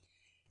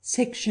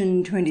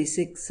Section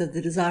 26 of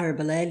The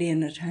Desirable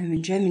Alien at Home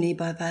in Germany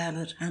by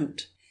Violet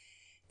Hunt.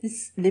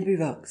 This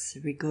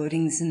LibriVox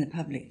recordings in the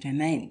public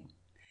domain.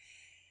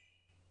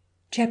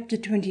 Chapter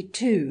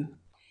 22.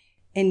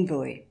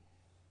 Envoy.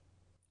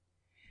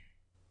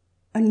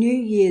 On New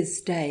Year's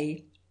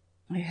Day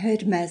I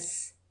heard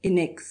Mass in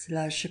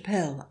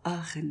Aix-la-Chapelle,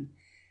 Aachen,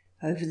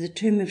 over the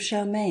tomb of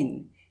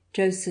Charlemagne,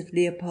 Joseph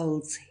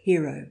Leopold's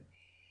hero.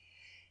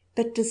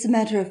 But as a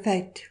matter of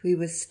fact we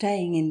were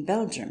staying in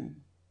Belgium,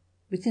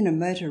 within a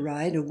motor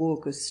ride, a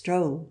walk or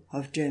stroll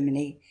of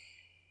Germany,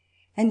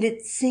 and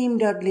it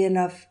seemed, oddly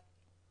enough,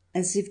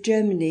 as if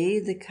Germany,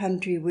 the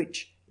country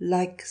which,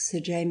 like Sir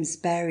James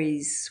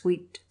Barrie's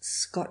sweet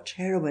Scotch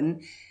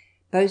heroine,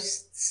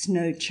 boasts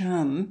no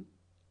charm,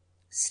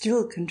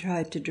 still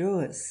contrived to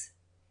draw us.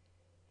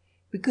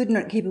 We could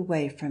not keep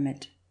away from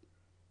it,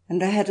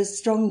 and I had a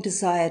strong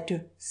desire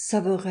to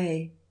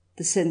savourer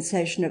the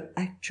sensation of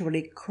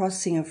actually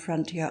crossing a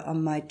frontier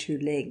on my two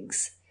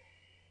legs.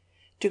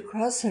 To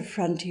cross a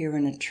frontier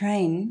in a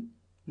train,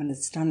 one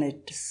has done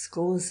it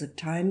scores of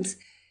times,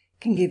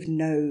 can give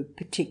no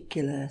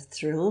particular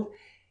thrill.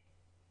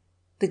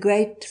 The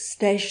great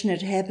station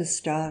at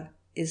Herbestal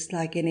is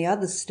like any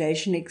other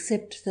station,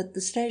 except that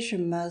the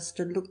station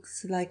master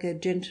looks like a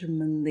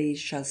gentlemanly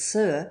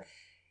chasseur,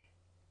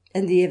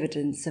 and the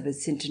evidence of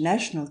its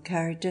international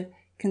character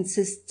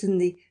consists in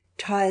the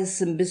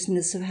tiresome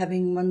business of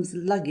having one's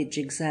luggage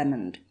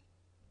examined.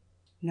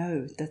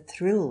 No, the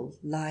thrill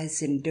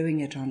lies in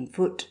doing it on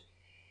foot.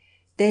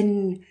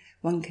 Then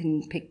one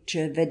can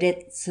picture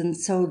vedettes and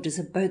soldiers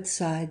of both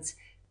sides,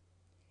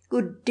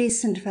 good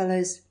decent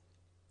fellows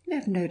who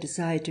have no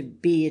desire to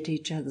be at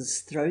each other's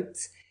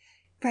throats,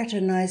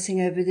 fraternising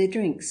over their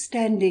drinks,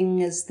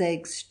 standing as they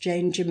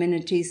exchange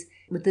amenities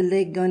with a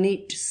leg on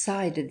each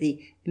side of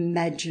the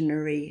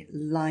imaginary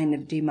line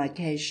of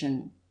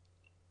demarcation.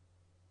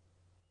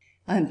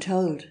 I am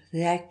told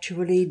they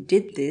actually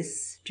did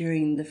this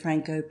during the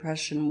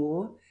Franco-Prussian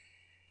War.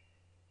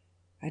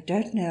 I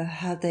don't know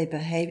how they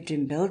behaved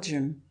in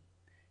Belgium,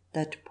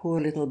 that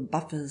poor little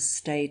buffer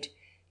state,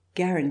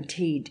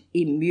 guaranteed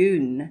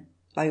immune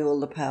by all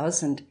the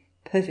powers and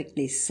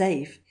perfectly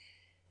safe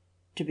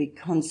to be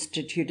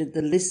constituted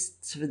the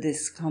lists for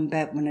this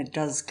combat when it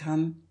does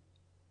come.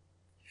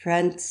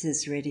 France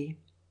is ready.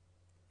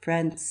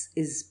 France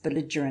is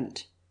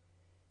belligerent.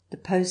 The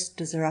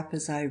posters are up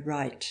as I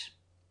write.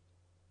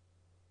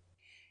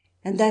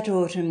 And that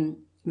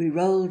autumn we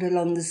rolled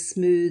along the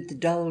smooth,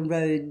 dull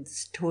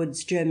roads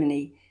towards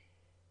Germany,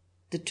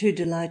 the two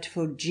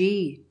delightful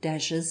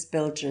G-dashers,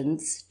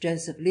 Belgians,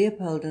 Joseph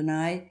Leopold and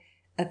I,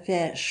 a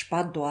fair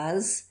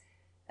Spadoise,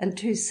 and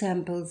two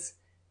samples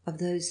of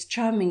those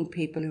charming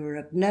people who are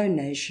of no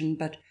nation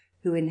but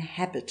who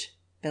inhabit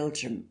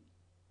Belgium.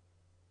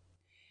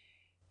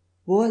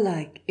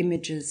 Warlike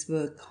images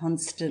were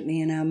constantly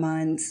in our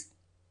minds,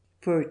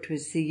 for it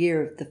was the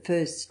year of the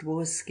first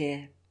war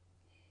scare.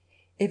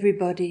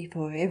 Everybody,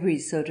 for every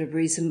sort of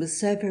reason, was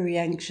so very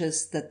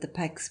anxious that the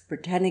Pax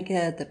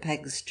Britannica, the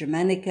Pax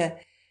Germanica,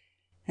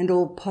 and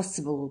all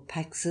possible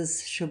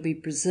Paxes should be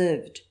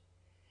preserved.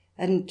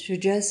 And to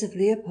Joseph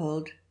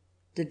Leopold,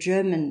 the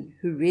German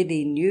who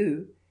really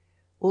knew,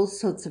 all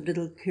sorts of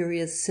little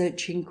curious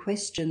searching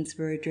questions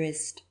were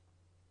addressed.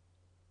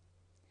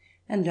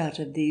 And out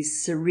of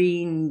these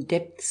serene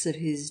depths of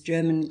his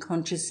German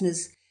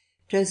consciousness,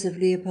 Joseph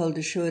Leopold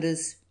assured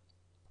us,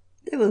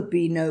 "There will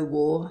be no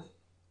war."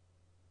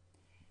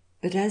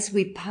 But as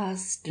we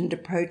passed and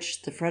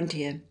approached the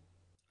frontier,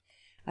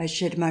 I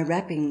shed my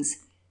wrappings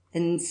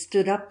and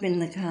stood up in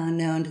the car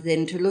now and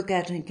then to look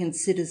at and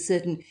consider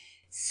certain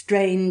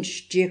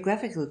strange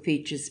geographical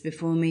features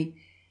before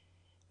me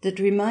that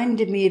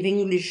reminded me of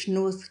English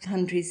North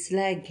Country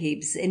slag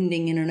heaps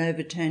ending in an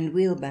overturned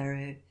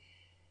wheelbarrow.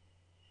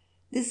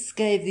 This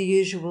gave the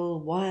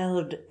usual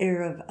wild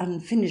air of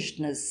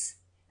unfinishedness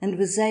and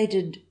was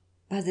aided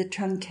by the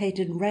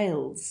truncated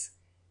rails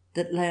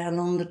that lay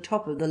along the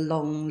top of the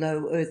long,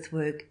 low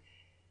earthwork,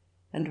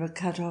 and were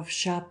cut off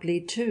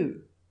sharply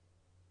too.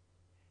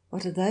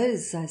 "What are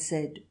those?" I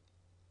said.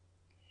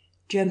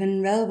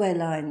 "German railway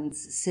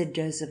lines," said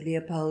Joseph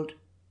Leopold.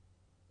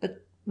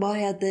 "But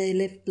why are they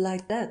left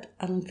like that,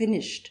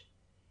 unfinished?"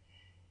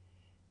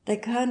 "They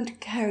can't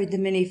carry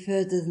them any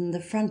further than the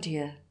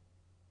frontier,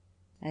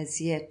 as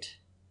yet,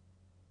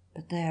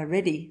 but they are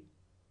ready."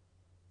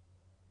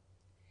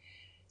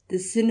 The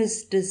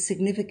sinister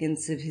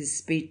significance of his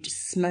speech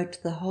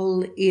smote the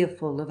whole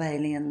earful of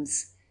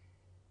aliens.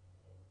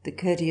 The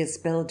courteous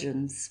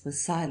Belgians were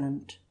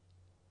silent.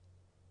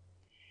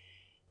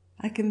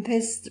 I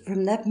confess that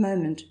from that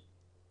moment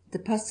the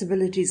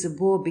possibilities of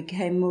war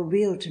became more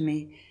real to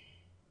me,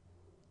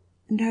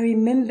 and I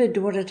remembered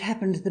what had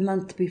happened the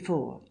month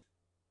before.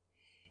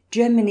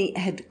 Germany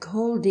had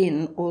called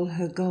in all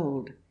her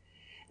gold,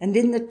 and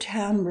in the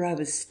town where I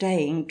was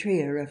staying,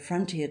 Trier, a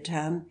frontier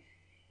town,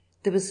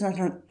 there was not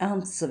an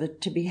ounce of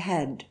it to be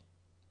had.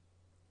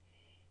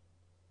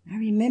 I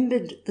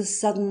remembered the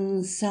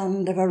sudden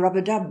sound of a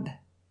rub-a-dub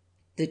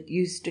that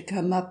used to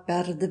come up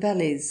out of the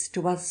valleys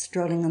to us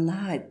strolling on the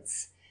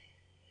heights,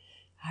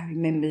 I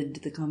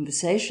remembered the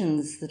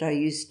conversations that I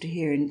used to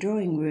hear in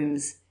drawing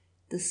rooms,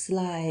 the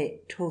sly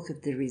talk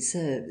of the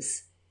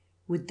reserves.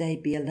 Would they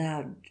be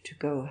allowed to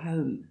go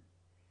home?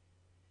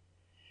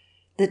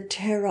 The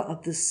terror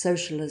of the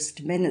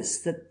socialist menace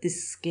that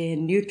this scare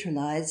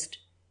neutralised,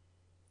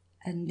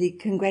 and the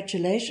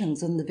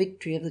congratulations on the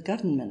victory of the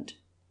government.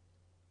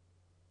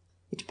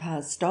 It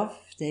passed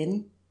off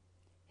then.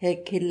 Herr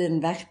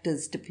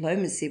Killenwachter's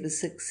diplomacy was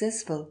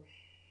successful,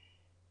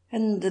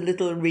 and the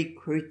little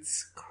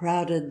recruits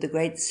crowded the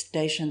great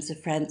stations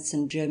of France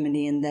and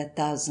Germany in their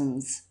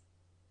thousands.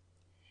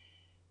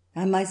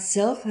 I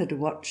myself had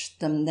watched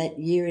them that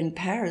year in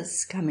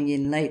Paris, coming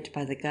in late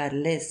by the Gare de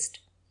l'Est.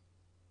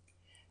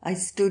 I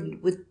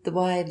stood with the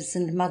wives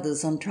and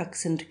mothers on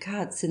trucks and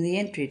carts in the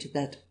entry to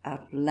that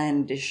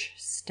outlandish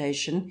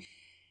station,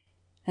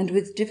 and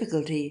with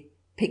difficulty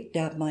picked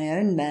out my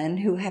own man,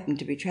 who happened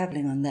to be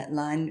travelling on that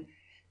line,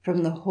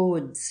 from the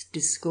hordes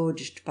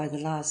disgorged by the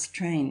last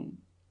train.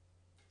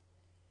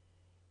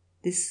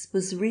 This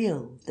was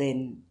real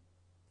then,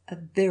 a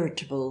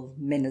veritable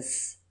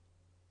menace.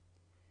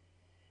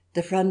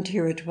 The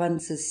frontier at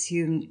once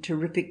assumed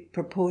terrific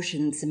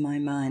proportions in my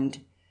mind.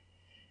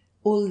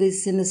 All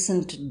this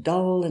innocent,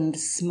 dull and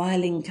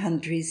smiling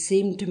country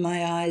seemed to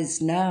my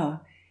eyes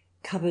now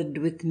covered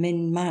with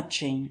men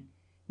marching,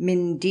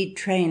 men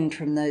detrained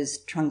from those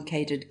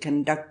truncated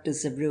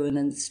conductors of ruin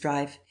and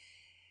strife,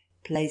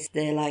 placed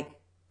there like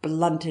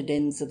blunted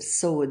ends of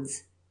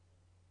swords,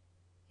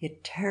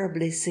 yet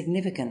terribly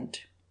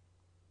significant.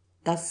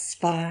 Thus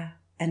far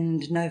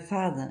and no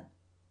farther,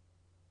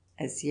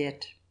 as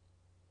yet.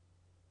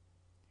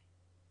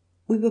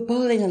 We were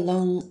bowling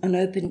along on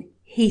open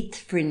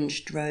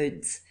heath-fringed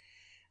roads,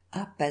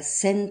 up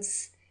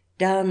ascents,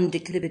 down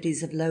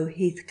declivities of low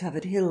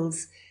heath-covered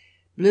hills.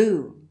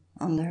 Blue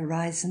on the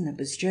horizon that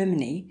was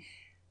Germany.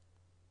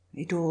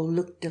 It all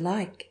looked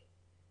alike.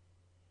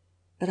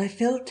 But I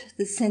felt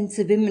the sense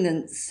of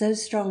imminence so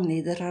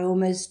strongly that I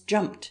almost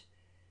jumped,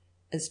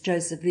 as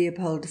Joseph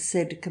Leopold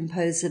said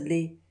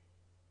composedly,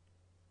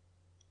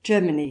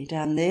 "Germany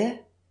down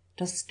there,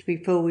 just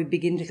before we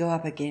begin to go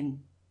up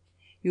again.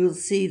 You'll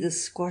see the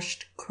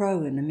squashed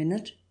crow in a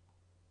minute."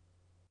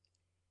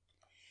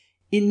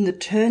 In the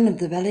turn of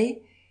the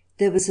valley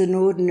there was an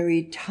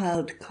ordinary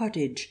tiled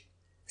cottage,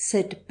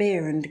 set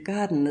bare and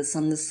gardenless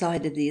on the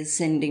side of the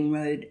ascending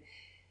road.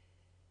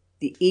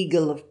 The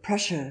eagle of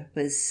Prussia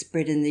was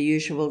spread in the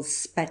usual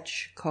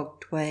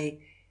spatch-cocked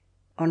way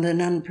on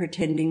an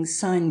unpretending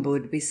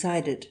signboard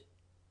beside it.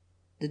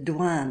 The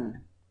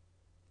douane.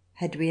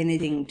 Had we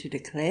anything to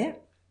declare?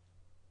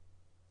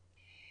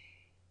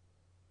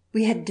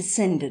 We had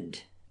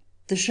descended.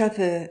 The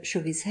chauffeur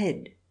shook his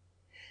head.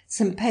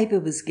 Some paper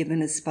was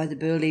given us by the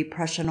burly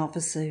Prussian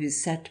officer who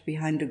sat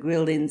behind a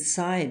grille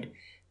inside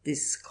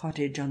this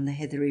cottage on the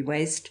heathery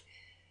waste,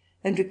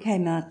 and who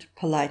came out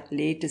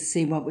politely to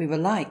see what we were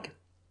like,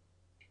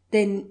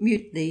 then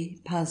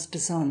mutely passed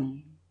us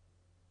on.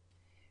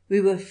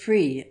 We were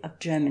free of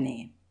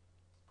Germany.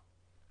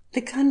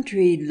 The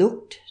country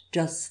looked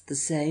just the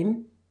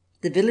same,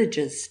 the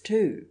villages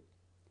too.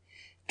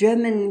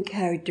 German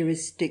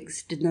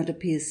characteristics did not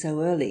appear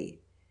so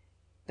early,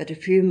 but a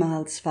few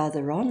miles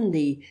farther on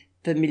the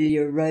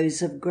familiar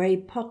rows of grey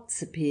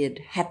pots appeared,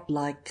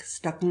 hat-like,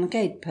 stuck on the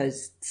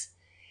gate-posts,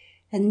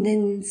 and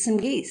then some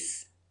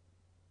geese,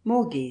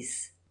 more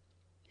geese,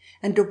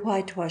 and a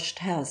whitewashed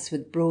house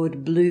with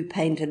broad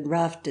blue-painted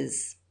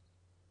rafters.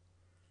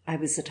 I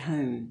was at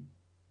home.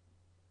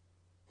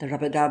 The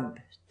rub-a-dub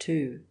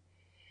too.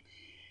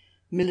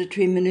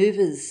 Military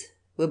manoeuvres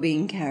were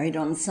being carried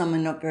on somewhere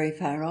not very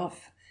far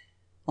off,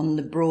 on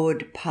the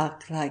broad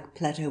park-like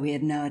plateau we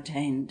had now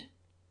attained.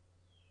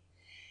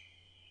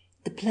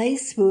 The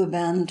place we were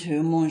bound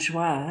to,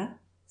 Montjoie,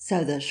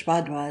 so the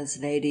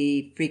Schwadoise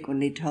lady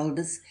frequently told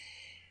us,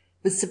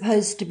 was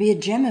supposed to be a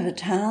gem of a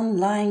town,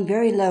 lying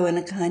very low in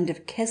a kind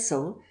of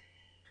kessel,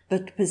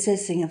 but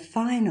possessing a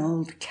fine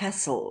old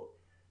castle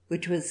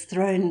which was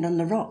throned on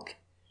the rock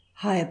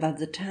high above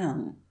the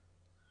town.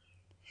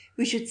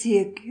 We should see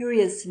a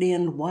curiously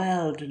and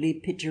wildly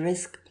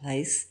picturesque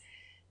place,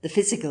 the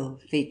physical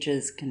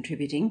features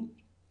contributing,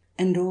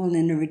 and all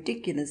in a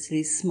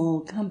ridiculously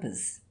small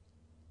compass.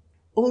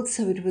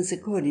 Also, it was,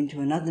 according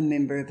to another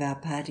member of our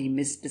party,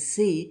 Mr.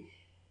 C.,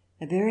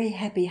 a very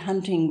happy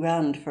hunting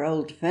ground for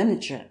old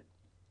furniture.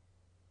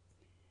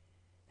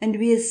 And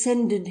we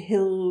ascended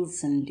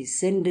hills and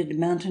descended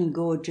mountain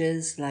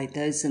gorges like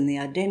those in the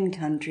Ardennes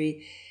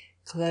country,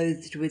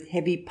 clothed with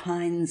heavy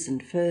pines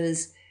and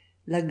firs,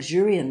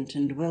 luxuriant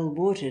and well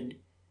watered,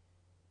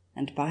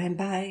 and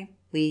by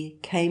we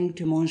came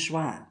to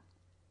Montjoie.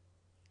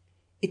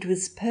 It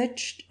was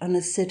perched on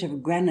a set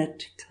of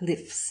granite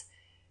cliffs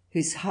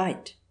whose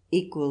height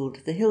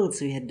equalled the hills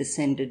we had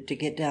descended to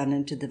get down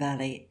into the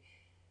valley.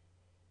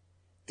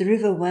 The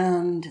river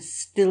wound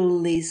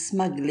stilly,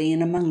 smugly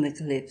in among the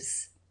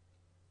cliffs.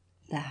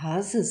 The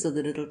houses of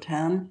the little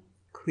town,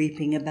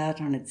 creeping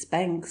about on its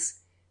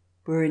banks,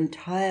 were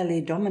entirely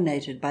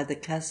dominated by the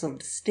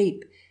castled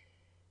steep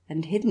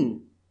and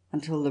hidden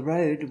until the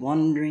road,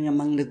 wandering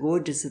among the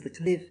gorges of the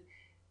cliff,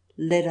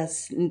 led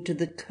us into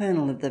the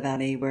kernel of the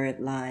valley where it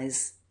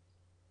lies.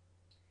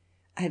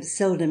 I have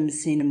seldom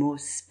seen a more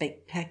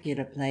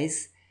spectacular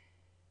place,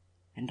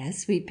 and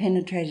as we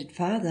penetrated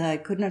farther I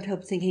could not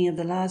help thinking of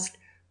the last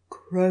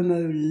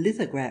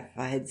chromolithograph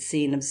I had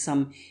seen of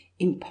some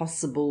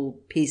impossible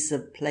piece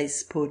of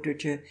place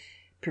portraiture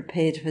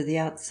prepared for the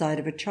outside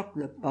of a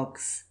chocolate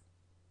box.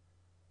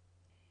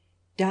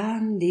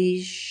 Down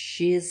these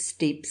sheer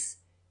steeps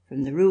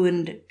from the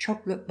ruined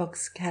chocolate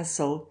box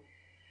castle,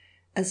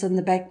 as on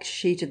the back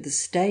sheet of the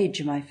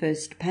stage of my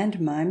first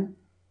pantomime,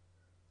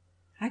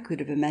 I could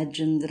have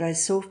imagined that I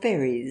saw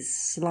fairies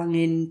slung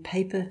in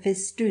paper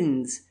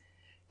festoons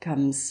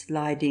come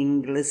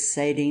sliding,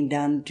 glissading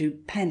down to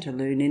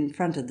pantaloon in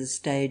front of the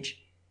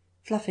stage,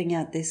 fluffing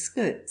out their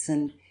skirts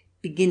and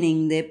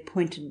beginning their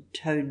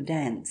pointed-toed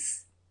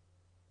dance.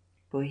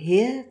 For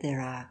here there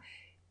are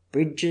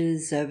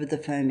bridges over the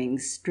foaming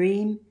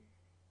stream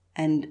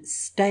and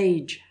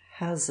stage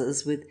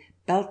houses with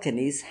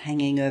balconies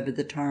hanging over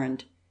the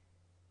torrent,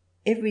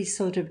 every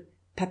sort of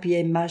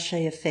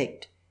papier-mâché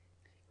effect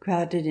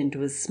crowded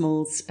into a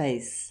small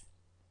space.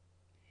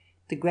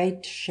 The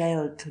great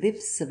shale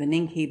cliffs of an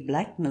inky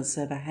blackness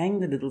overhang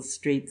the little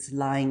streets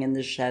lying in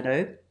the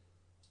shadow,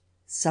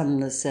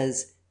 sunless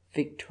as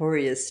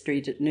Victoria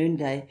Street at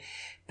noonday,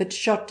 but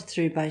shot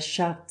through by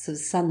shafts of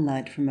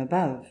sunlight from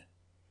above.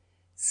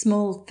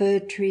 Small fir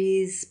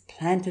trees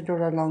planted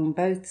all along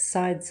both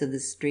sides of the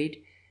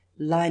street,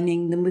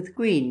 lining them with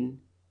green,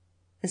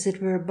 as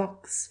it were a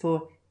box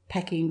for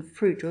packing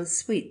fruit or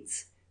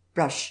sweets,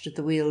 brushed at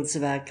the wheels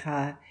of our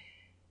car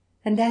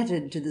and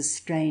added to the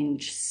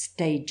strange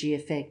stagey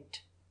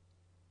effect.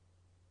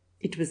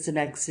 It was an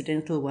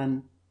accidental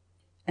one,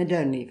 and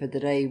only for the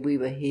day we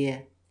were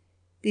here.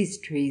 These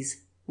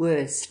trees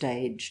were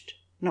staged,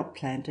 not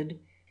planted,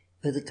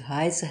 for the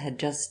Kaiser had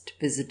just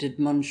visited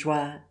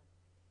Montjoie.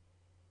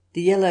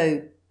 The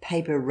yellow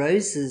paper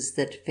roses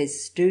that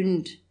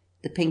festooned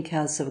the pink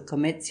house of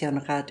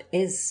Commerzienrat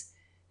S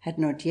had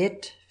not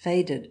yet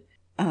faded,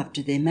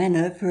 after their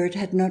manner, for it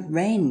had not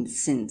rained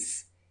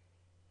since.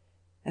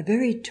 A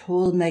very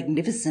tall,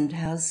 magnificent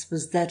house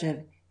was that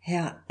of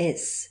Herr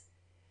S,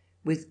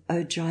 with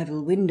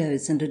ogival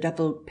windows and a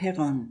double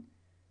perron,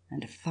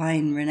 and a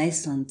fine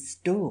Renaissance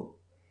door.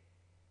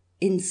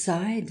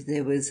 Inside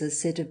there was a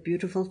set of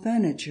beautiful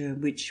furniture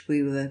which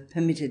we were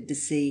permitted to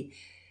see,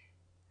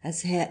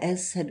 as Herr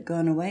S had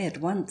gone away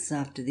at once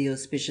after the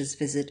auspicious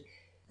visit.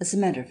 As a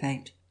matter of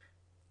fact,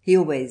 he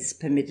always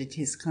permitted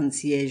his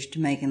concierge to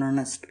make an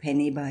honest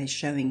penny by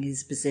showing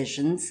his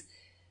possessions,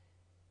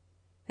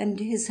 and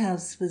his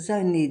house was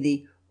only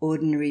the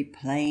ordinary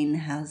plain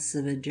house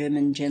of a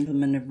German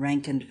gentleman of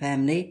rank and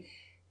family,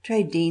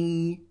 très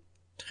digne,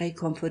 très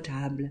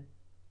confortable,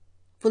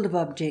 full of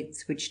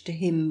objects which to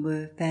him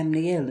were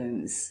family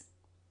heirlooms.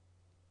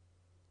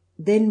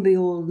 Then we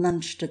all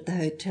lunched at the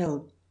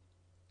hotel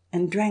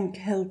and drank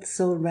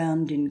healths all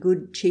round in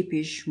good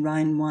cheapish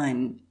Rhine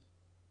wine,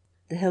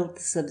 the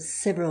healths of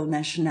several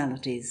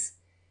nationalities.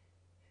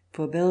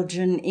 For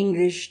Belgian,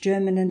 English,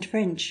 German and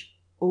French,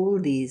 all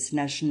these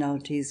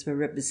nationalities were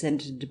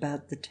represented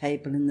about the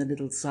table in the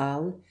little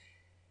saal.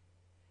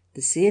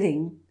 The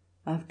ceiling,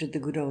 after the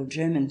good old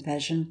German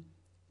fashion,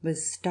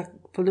 was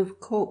stuck full of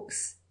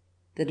corks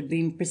that had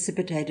been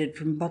precipitated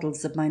from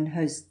bottles of mine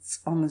host's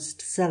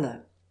honest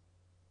cellar.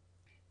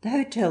 The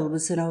hotel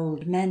was an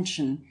old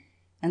mansion,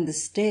 and the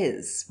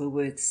stairs were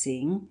worth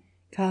seeing,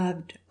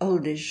 carved,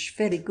 oldish,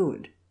 fairly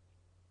good.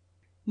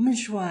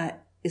 Montjoie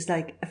is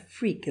like a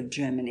freak of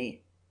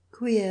Germany,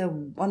 queer,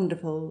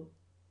 wonderful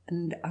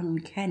and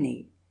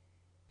uncanny.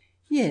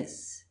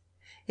 Yes,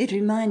 it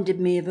reminded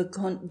me of a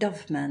Comte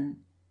d'Hoffmann,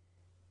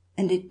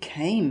 and it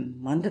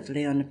came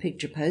wonderfully on a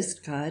picture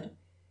postcard.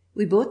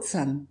 We bought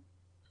some,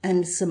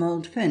 and some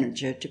old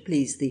furniture to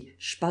please the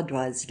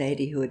Spadoise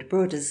lady who had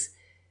brought us,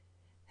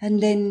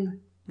 and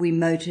then we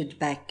motored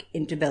back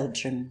into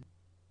Belgium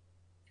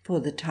for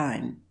the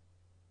time.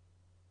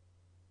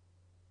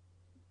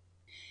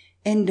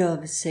 End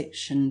of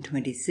section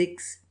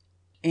 26.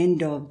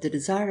 End of The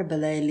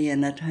Desirable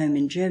Alien at Home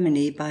in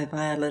Germany by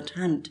Violet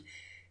Hunt,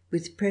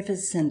 with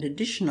preface and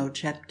additional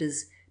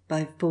chapters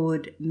by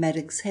Ford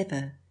Madox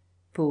Heffer,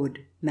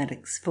 Ford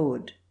Madox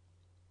Ford.